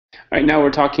All right, now we're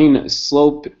talking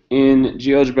slope in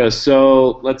GeoGebra.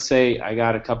 So let's say I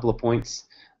got a couple of points.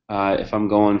 If I'm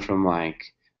going from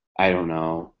like, I don't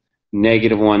know,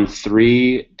 -1,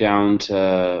 3 down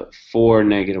to 4,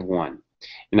 -1.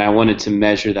 And I wanted to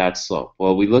measure that slope.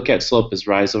 Well, we look at slope as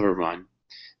rise over run.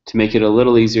 To make it a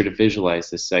little easier to visualize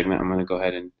this segment, I'm going to go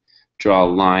ahead and draw a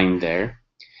line there.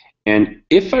 And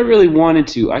if I really wanted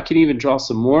to, I could even draw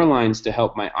some more lines to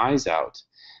help my eyes out.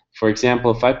 For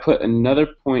example, if I put another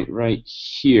point right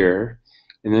here,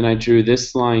 and then I drew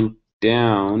this line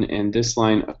down and this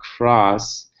line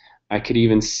across, I could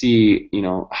even see,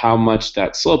 how much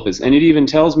that slope is. And it even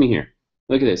tells me here,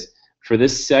 look at this, for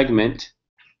this segment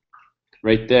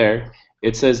right there,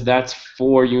 it says that's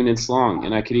 4 units long.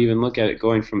 And I could even look at it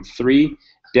going from 3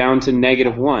 down to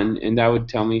 -1, and that would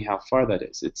tell me how far that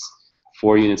is. It's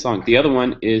 4 units long. The other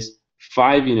one is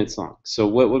 5 units long. So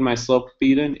what would my slope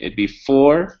be then? It'd be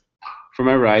 4 for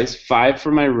my rise, 5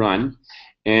 for my run,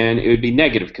 and it would be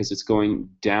negative because it's going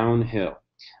downhill.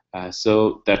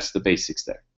 So that's the basics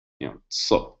there,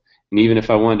 slope. And even if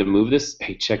I wanted to move this,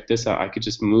 hey, check this out. I could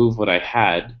just move what I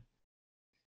had,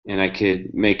 and I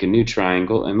could make a new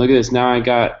triangle. And look at this. Now I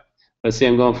got, let's say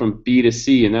I'm going from B to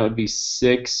C, and that would be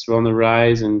 6 on the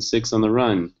rise and 6 on the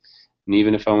run. And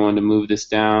even if I wanted to move this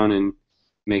down and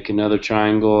make another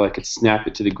triangle, I could snap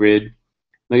it to the grid.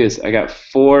 Look at this, I got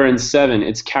 4 and 7.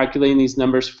 It's calculating these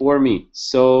numbers for me.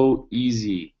 So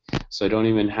easy. So I don't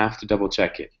even have to double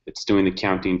check it. It's doing the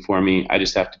counting for me. I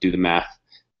just have to do the math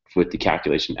with the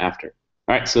calculation after.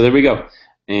 All right, so there we go.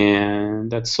 And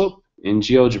that's slope in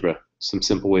GeoGebra. Some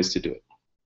simple ways to do it.